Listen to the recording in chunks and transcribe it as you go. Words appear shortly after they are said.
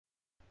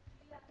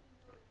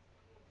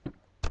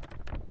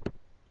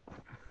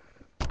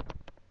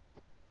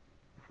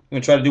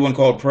going to try to do one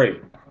called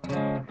Pray.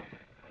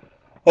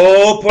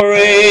 Oh,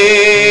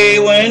 pray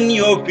when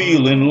you're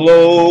feeling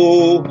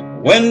low,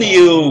 when the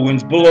ill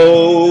winds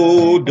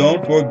blow,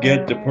 don't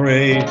forget to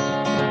pray.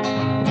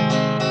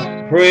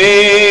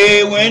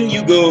 Pray when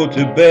you go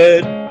to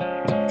bed,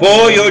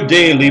 for your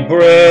daily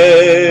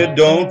bread,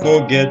 don't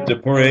forget to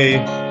pray.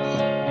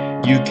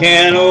 You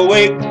can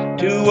awake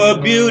to a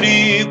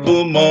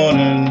beautiful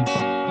morning.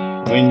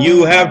 When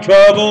you have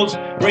troubles,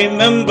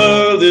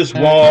 remember this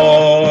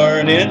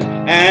warning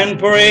and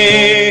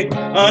pray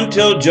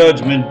until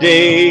judgment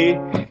day.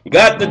 You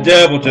got the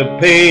devil to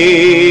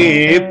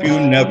pay if you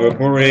never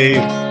pray.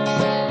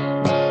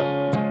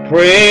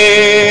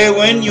 Pray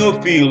when you're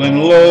feeling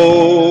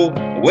low,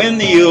 when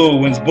the ill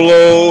winds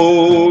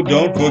blow,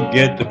 don't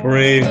forget to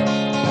pray.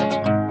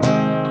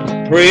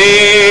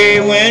 Pray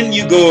when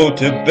you go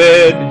to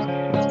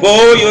bed,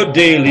 for your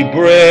daily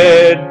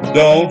bread,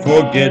 don't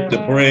forget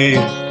to pray.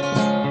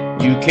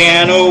 You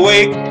can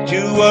awake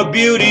to a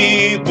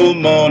beautiful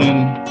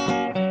morning.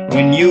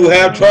 When you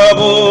have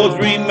troubles,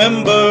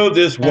 remember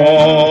this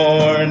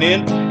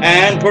warning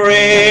and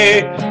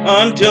pray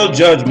until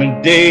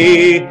judgment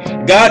day.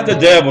 Got the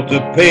devil to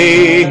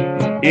pay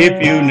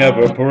if you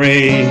never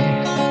pray.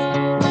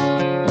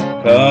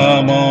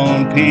 Come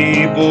on,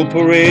 people,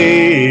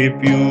 pray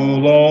if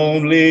you'll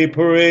only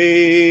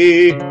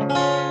pray.